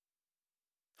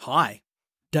Hi,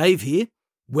 Dave here.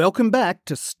 Welcome back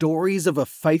to Stories of a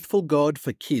Faithful God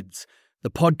for Kids, the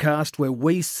podcast where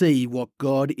we see what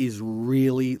God is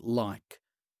really like.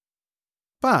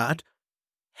 But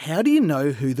how do you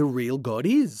know who the real God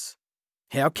is?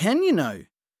 How can you know?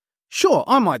 Sure,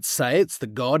 I might say it's the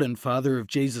God and Father of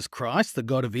Jesus Christ, the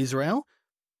God of Israel,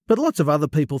 but lots of other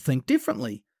people think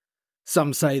differently.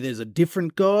 Some say there's a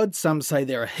different God, some say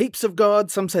there are heaps of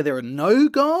gods, some say there are no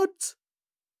gods.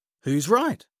 Who's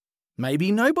right?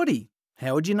 Maybe nobody.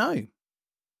 How would you know?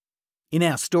 In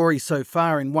our story so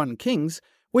far in 1 Kings,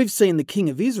 we've seen the king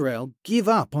of Israel give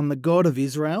up on the God of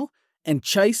Israel and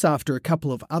chase after a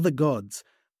couple of other gods,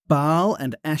 Baal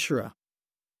and Asherah.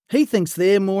 He thinks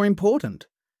they're more important,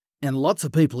 and lots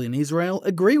of people in Israel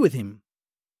agree with him.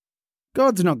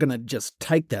 God's not going to just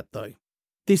take that though.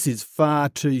 This is far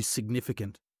too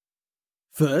significant.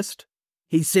 First,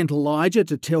 he sent Elijah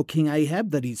to tell King Ahab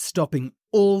that he's stopping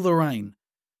all the rain.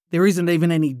 There isn't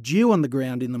even any dew on the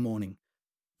ground in the morning.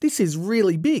 This is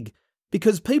really big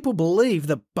because people believe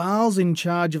that Baal's in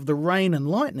charge of the rain and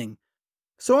lightning.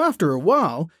 So after a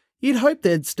while, you'd hope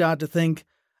they'd start to think,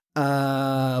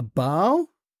 Baal?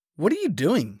 What are you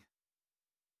doing?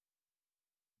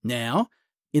 Now,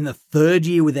 in the 3rd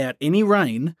year without any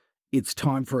rain, it's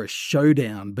time for a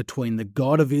showdown between the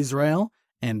God of Israel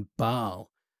and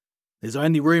Baal. There's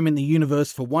only room in the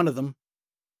universe for one of them.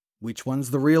 Which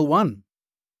one's the real one?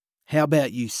 How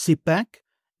about you sit back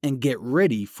and get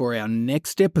ready for our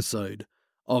next episode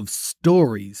of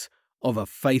Stories of a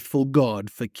Faithful God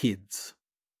for Kids.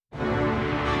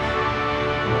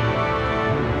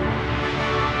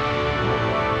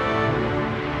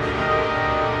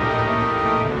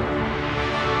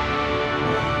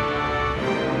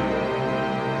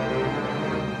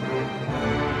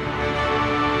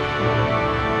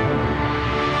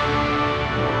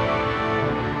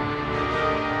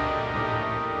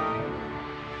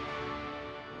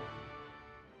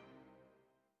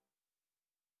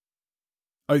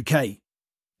 Okay,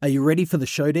 are you ready for the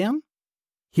showdown?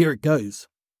 Here it goes.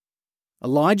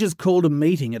 Elijah's called a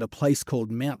meeting at a place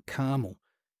called Mount Carmel.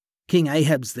 King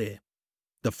Ahab's there.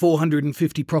 The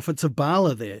 450 prophets of Baal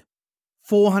are there.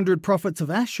 400 prophets of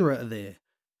Asherah are there.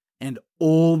 And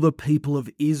all the people of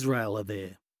Israel are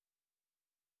there.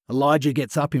 Elijah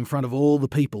gets up in front of all the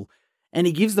people and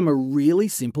he gives them a really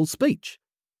simple speech.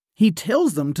 He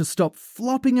tells them to stop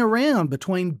flopping around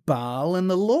between Baal and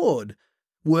the Lord.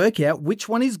 Work out which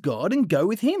one is God and go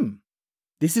with him.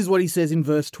 This is what he says in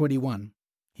verse 21.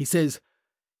 He says,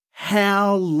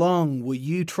 "How long will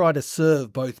you try to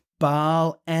serve both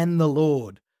Baal and the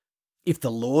Lord? If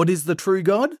the Lord is the true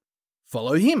God,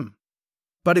 follow him.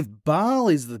 But if Baal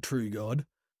is the true God,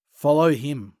 follow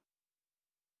him."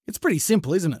 It's pretty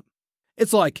simple, isn't it?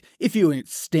 It's like if you were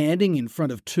standing in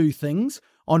front of two things.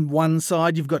 On one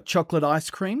side you've got chocolate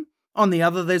ice cream, on the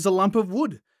other there's a lump of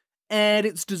wood. And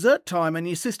it's dessert time and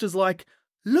your sister's like,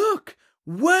 "Look,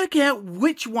 work out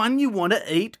which one you want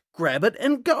to eat, grab it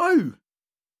and go."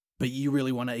 But you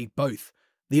really want to eat both,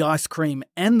 the ice cream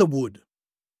and the wood.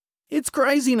 It's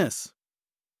craziness.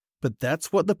 But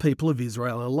that's what the people of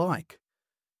Israel are like.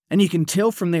 And you can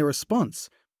tell from their response.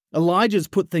 Elijah's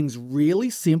put things really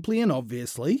simply and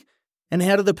obviously. And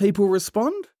how do the people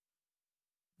respond?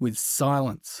 With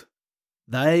silence.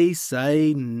 They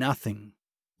say nothing.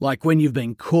 Like when you've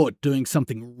been caught doing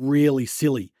something really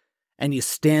silly and you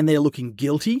stand there looking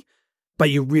guilty, but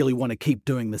you really want to keep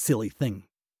doing the silly thing.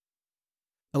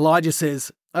 Elijah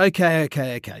says,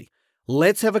 Okay.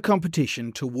 Let's have a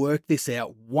competition to work this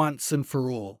out once and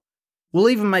for all. We'll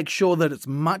even make sure that it's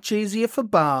much easier for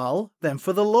Baal than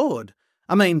for the Lord.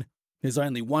 I mean, there's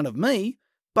only one of me.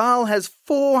 Baal has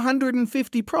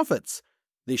 450 prophets.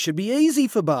 This should be easy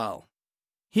for Baal.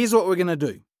 Here's what we're going to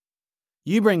do.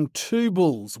 You bring 2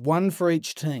 bulls, one for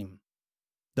each team.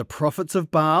 The prophets of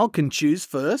Baal can choose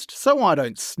first, so I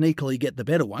don't sneakily get the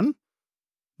better one.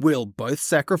 We'll both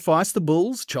sacrifice the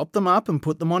bulls, chop them up and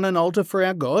put them on an altar for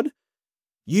our God.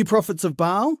 You prophets of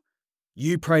Baal,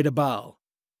 you pray to Baal,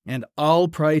 and I'll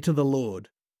pray to the Lord.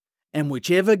 And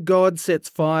whichever God sets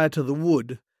fire to the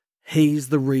wood, he's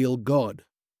the real God.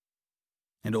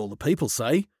 And all the people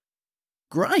say,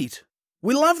 "Great,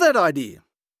 we love that idea."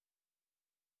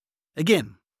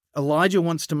 Again, Elijah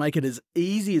wants to make it as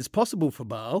easy as possible for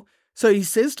Baal, so he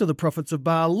says to the prophets of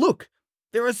Baal, "Look,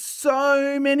 there are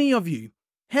so many of you.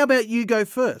 How about you go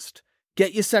first?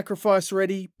 Get your sacrifice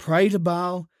ready, pray to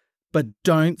Baal, but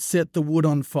don't set the wood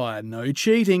on fire. No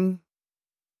cheating."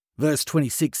 Verse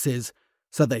 26 says,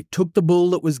 "So they took the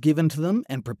bull that was given to them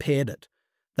and prepared it.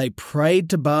 They prayed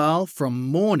to Baal from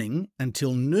morning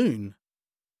until noon."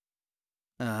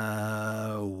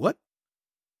 What?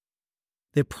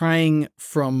 They're praying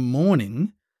from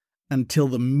morning until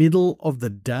the middle of the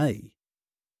day.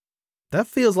 That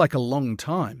feels like a long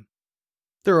time.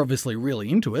 They're obviously really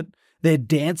into it. They're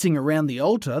dancing around the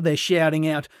altar. They're shouting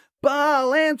out,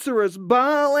 "Baal, answer us!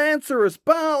 Baal, answer us!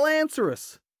 Baal, answer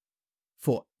us!"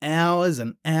 for hours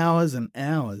and hours and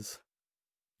hours.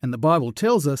 And the Bible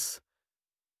tells us,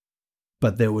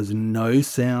 but there was no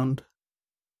sound.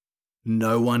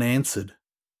 No one answered.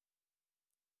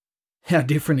 How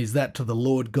different is that to the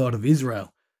Lord God of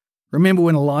Israel? Remember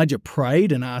when Elijah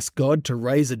prayed and asked God to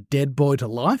raise a dead boy to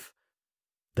life?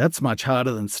 That's much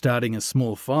harder than starting a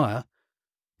small fire,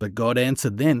 but God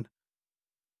answered then.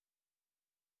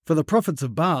 For the prophets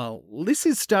of Baal, this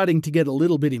is starting to get a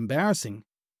little bit embarrassing,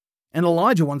 and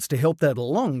Elijah wants to help that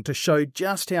along to show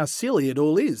just how silly it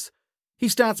all is. He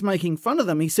starts making fun of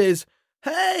them. He says,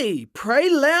 "Hey, pray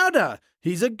louder.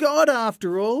 He's a god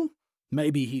after all.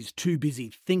 Maybe he's too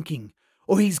busy thinking,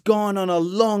 or he's gone on a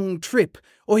long trip,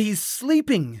 or he's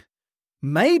sleeping.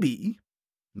 Maybe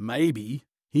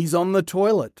he's on the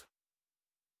toilet."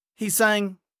 He's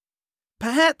saying,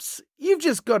 perhaps you've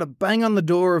just got to bang on the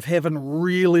door of heaven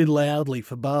really loudly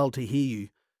for Baal to hear you.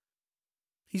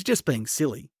 He's just being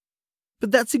silly. But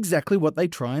that's exactly what they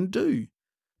try and do.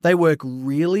 They work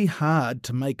really hard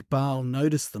to make Baal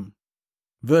notice them.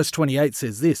 Verse 28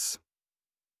 says this,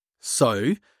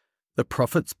 "So the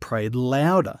prophets prayed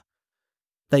louder.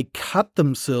 They cut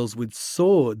themselves with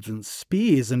swords and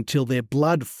spears until their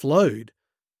blood flowed.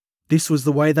 This was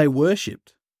the way they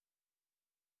worshipped."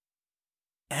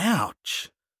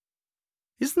 Ouch!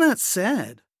 Isn't that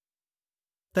sad?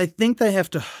 They think they have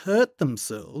to hurt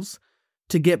themselves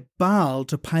to get Baal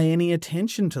to pay any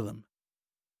attention to them.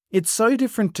 It's so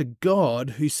different to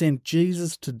God who sent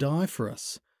Jesus to die for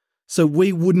us, so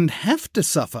we wouldn't have to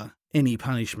suffer any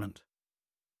punishment.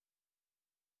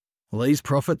 Well, these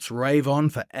prophets rave on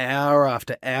for hour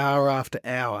after hour after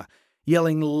hour,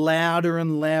 yelling louder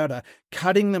and louder,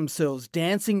 cutting themselves,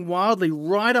 dancing wildly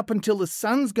right up until the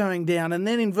sun's going down. And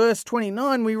then in verse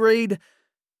 29 we read,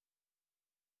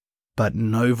 "But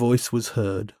no voice was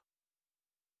heard.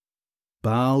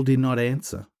 Baal did not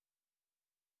answer.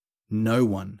 No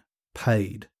one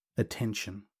paid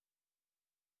attention."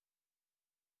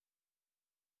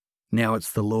 Now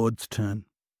it's the Lord's turn.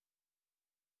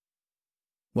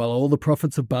 While all the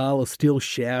prophets of Baal are still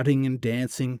shouting and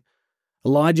dancing,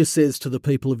 Elijah says to the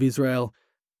people of Israel,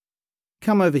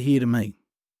 "Come over here to me."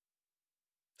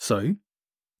 So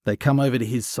they come over to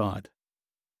his side.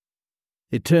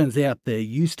 It turns out there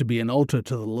used to be an altar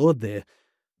to the Lord there,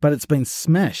 but it's been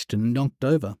smashed and knocked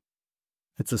over.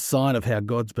 It's a sign of how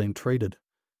God's been treated.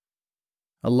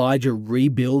 Elijah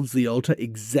rebuilds the altar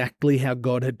exactly how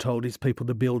God had told his people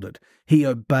to build it. He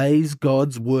obeys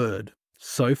God's word.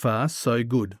 So far, so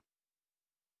good.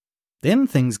 Then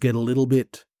things get a little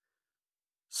bit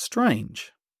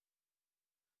strange.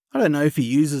 I don't know if he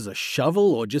uses a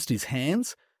shovel or just his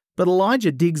hands, but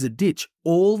Elijah digs a ditch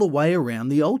all the way around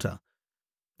the altar.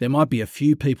 There might be a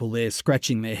few people there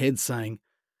scratching their heads saying,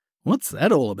 "What's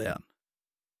that all about?"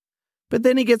 But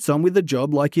then he gets on with the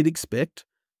job like you'd expect.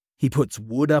 He puts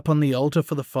wood up on the altar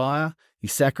for the fire, he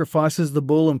sacrifices the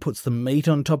bull and puts the meat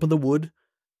on top of the wood,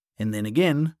 and then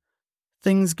again,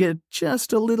 things get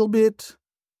just a little bit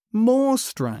more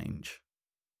strange.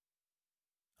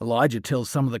 Elijah tells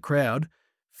some of the crowd,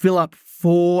 "Fill up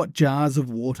 4 jars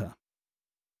of water."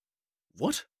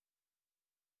 What?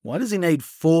 Why does he need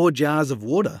 4 jars of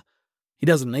water? He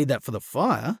doesn't need that for the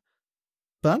fire.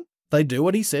 But they do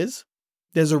what he says.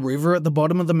 There's a river at the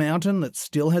bottom of the mountain that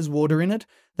still has water in it.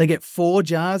 They get 4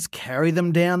 jars, carry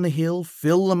them down the hill,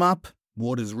 fill them up.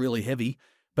 Water's really heavy,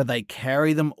 but they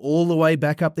carry them all the way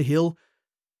back up the hill.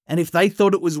 And if they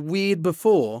thought it was weird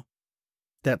before,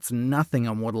 that's nothing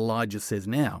on what Elijah says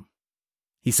now.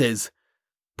 He says,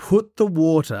 "Put the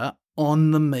water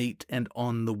on the meat and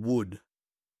on the wood."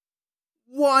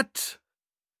 What?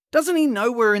 Doesn't he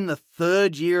know we're in the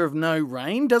 3rd year of no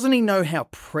rain? Doesn't he know how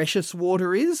precious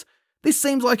water is? This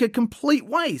seems like a complete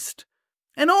waste.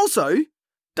 And also,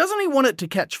 doesn't he want it to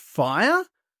catch fire?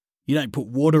 You don't put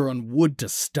water on wood to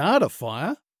start a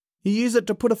fire. You use it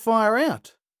to put a fire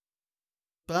out.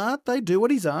 But they do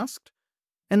what he's asked.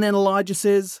 And then Elijah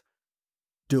says,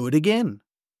 "Do it again."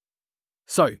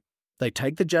 So they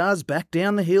take the jars back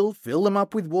down the hill, fill them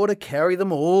up with water, carry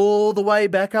them all the way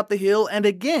back up the hill, and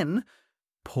again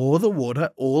pour the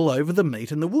water all over the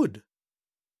meat and the wood.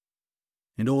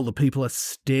 And all the people are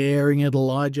staring at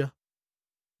Elijah,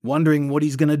 wondering what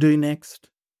he's going to do next.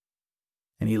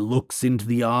 And he looks into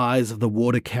the eyes of the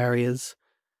water carriers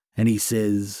and he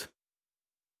says,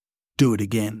 "Do it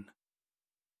again."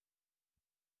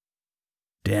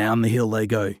 Down the hill they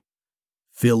go,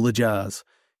 Fill the jars,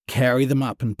 carry them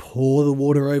up and pour the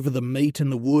water over the meat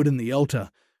and the wood and the altar.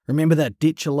 Remember that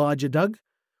ditch Elijah dug?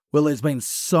 Well, there's been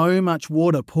so much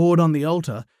water poured on the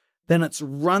altar, then it's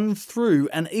run through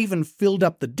and even filled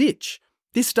up the ditch.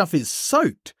 This stuff is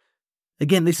soaked.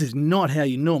 Again, this is not how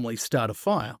you normally start a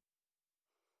fire.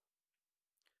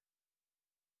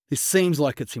 This seems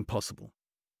like it's impossible.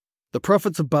 The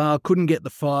prophets of Baal couldn't get the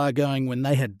fire going when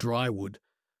they had dry wood.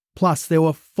 Plus, there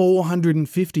were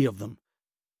 450 of them.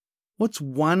 What's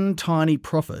one tiny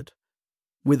prophet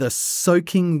with a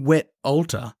soaking wet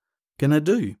altar going to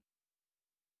do?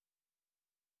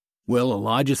 Well,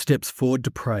 Elijah steps forward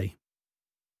to pray.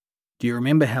 Do you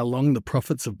remember how long the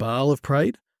prophets of Baal have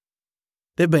prayed?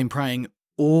 They've been praying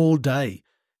all day,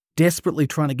 desperately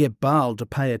trying to get Baal to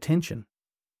pay attention.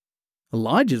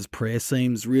 Elijah's prayer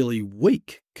seems really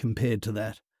weak compared to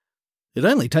that. It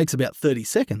only takes about 30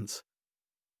 seconds.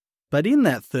 But in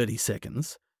that 30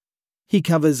 seconds, he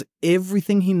covers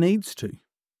everything he needs to.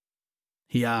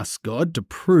 He asks God to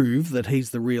prove that he's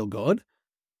the real God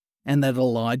and that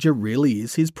Elijah really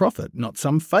is his prophet, not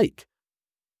some fake.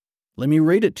 Let me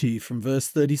read it to you from verse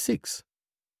 36.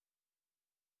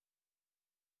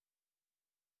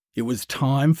 It was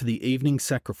time for the evening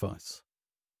sacrifice.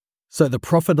 So the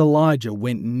prophet Elijah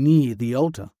went near the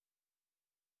altar.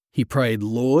 He prayed,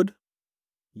 "Lord,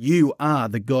 you are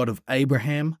the God of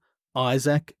Abraham,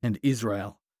 Isaac, and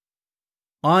Israel.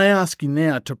 I ask you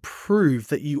now to prove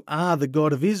that you are the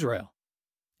God of Israel,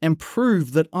 and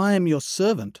prove that I am your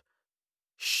servant.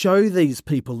 Show these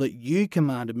people that you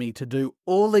commanded me to do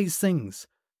all these things.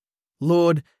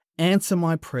 Lord, answer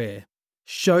my prayer.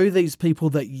 Show these people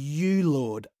that you,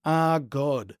 Lord, are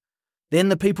God. Then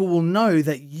the people will know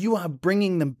that you are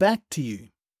bringing them back to you."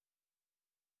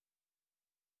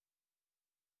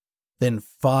 Then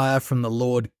fire from the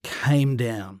Lord came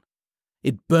down.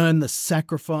 It burned the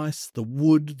sacrifice, the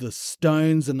wood, the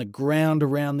stones, and the ground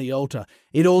around the altar.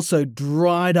 It also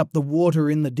dried up the water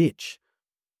in the ditch.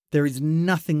 There is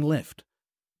nothing left.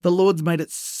 The Lord's made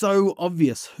it so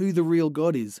obvious who the real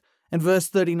God is. And verse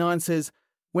 39 says,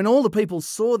 when all the people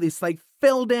saw this, they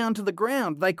fell down to the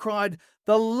ground. They cried,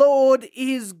 "The Lord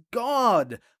is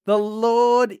God! The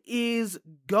Lord is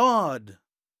God!"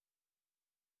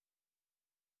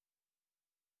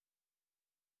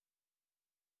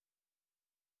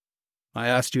 I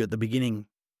asked you at the beginning,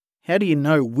 how do you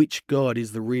know which God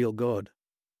is the real God?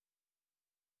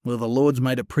 Well, the Lord's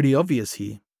made it pretty obvious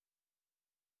here.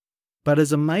 But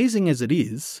as amazing as it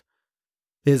is,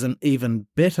 there's an even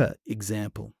better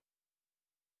example.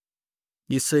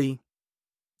 You see,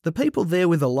 the people there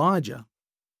with Elijah,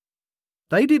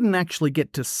 they didn't actually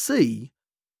get to see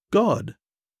God.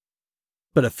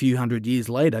 But a few hundred years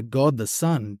later, God the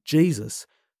Son, Jesus,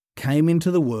 came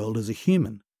into the world as a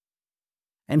human.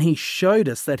 And he showed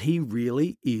us that he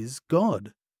really is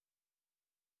God.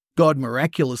 God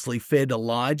miraculously fed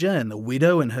Elijah and the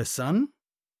widow and her son.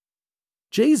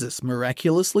 Jesus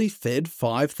miraculously fed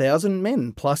 5,000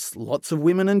 men, plus lots of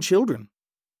women and children.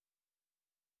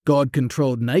 God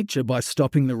controlled nature by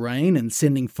stopping the rain and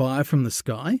sending fire from the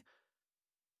sky.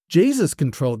 Jesus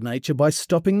controlled nature by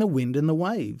stopping the wind and the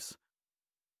waves.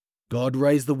 God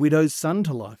raised the widow's son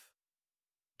to life.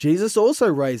 Jesus also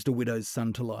raised a widow's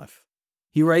son to life.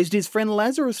 He raised his friend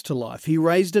Lazarus to life. He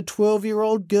raised a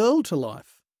 12-year-old girl to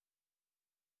life.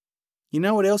 You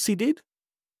know what else he did?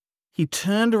 He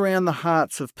turned around the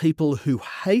hearts of people who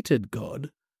hated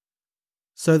God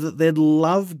so that they'd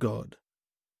love God.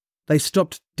 They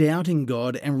stopped doubting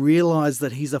God and realised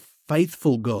that he's a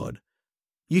faithful God.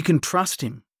 You can trust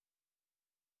him.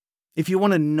 If you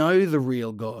want to know the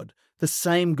real God, the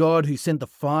same God who sent the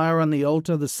fire on the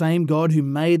altar, the same God who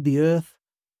made the earth,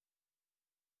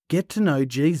 get to know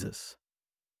Jesus.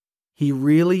 He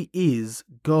really is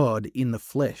God in the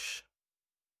flesh.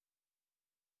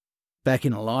 Back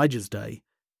in Elijah's day,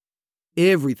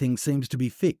 everything seems to be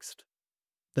fixed.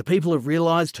 The people have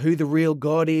realised who the real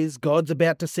God is. God's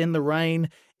about to send the rain.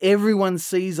 Everyone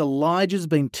sees Elijah's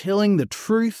been telling the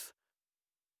truth.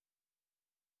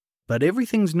 But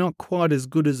everything's not quite as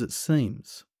good as it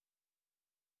seems.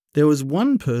 There was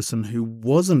one person who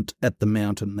wasn't at the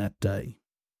mountain that day.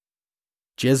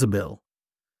 Jezebel.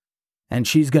 And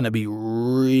she's going to be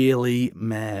really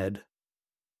mad.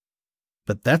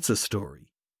 But that's a story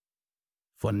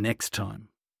for next time.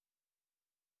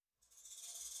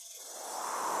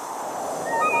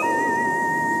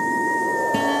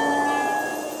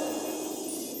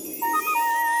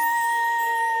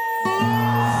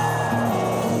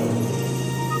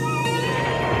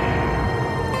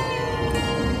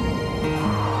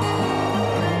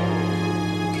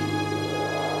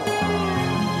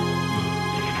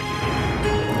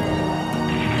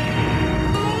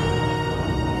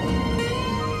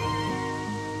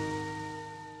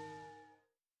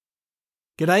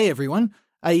 G'day everyone.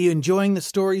 Are you enjoying the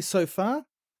story so far?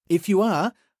 If you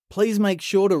are, please make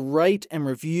sure to rate and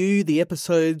review the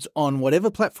episodes on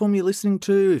whatever platform you're listening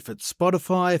to, if it's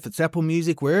Spotify, if it's Apple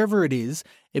Music, wherever it is.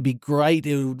 It'd be great.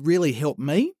 It would really help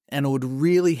me and it would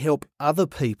really help other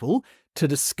people to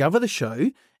discover the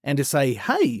show and to say,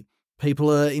 hey,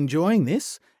 people are enjoying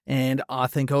this and I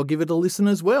think I'll give it a listen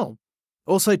as well.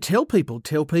 Also, tell people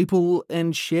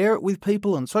and share it with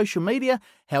people on social media,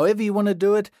 however you want to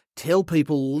do it. Tell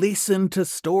people, listen to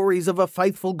Stories of a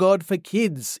Faithful God for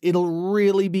Kids. It'll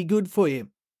really be good for you.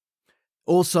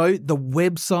 Also, the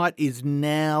website is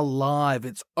now live.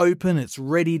 It's open. It's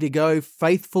ready to go.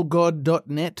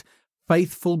 faithfulgod.net,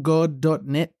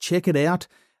 faithfulgod.net. Check it out.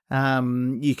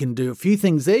 You can do a few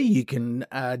things there. You can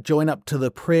join up to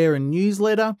the prayer and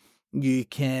newsletter. You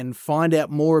can find out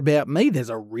more about me. There's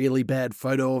a really bad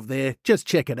photo of there. Just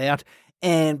check it out.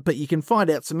 But you can find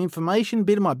out some information, a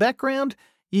bit of my background.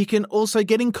 You can also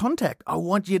get in contact. I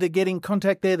want you to get in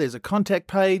contact there. There's a contact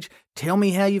page. Tell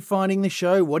me how you're finding the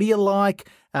show. What do you like?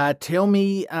 Tell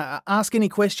me, ask any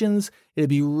questions. It'd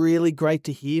be really great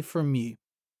to hear from you.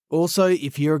 Also,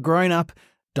 if you're a grown-up,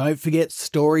 don't forget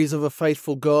Stories of a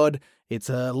Faithful God. It's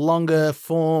a longer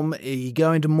form, you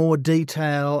go into more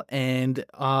detail, and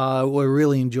we're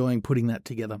really enjoying putting that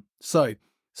together. So,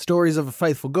 Stories of a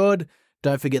Faithful God,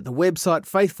 don't forget the website,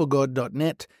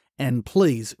 faithfulgod.net, and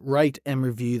please rate and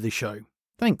review the show.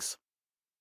 Thanks.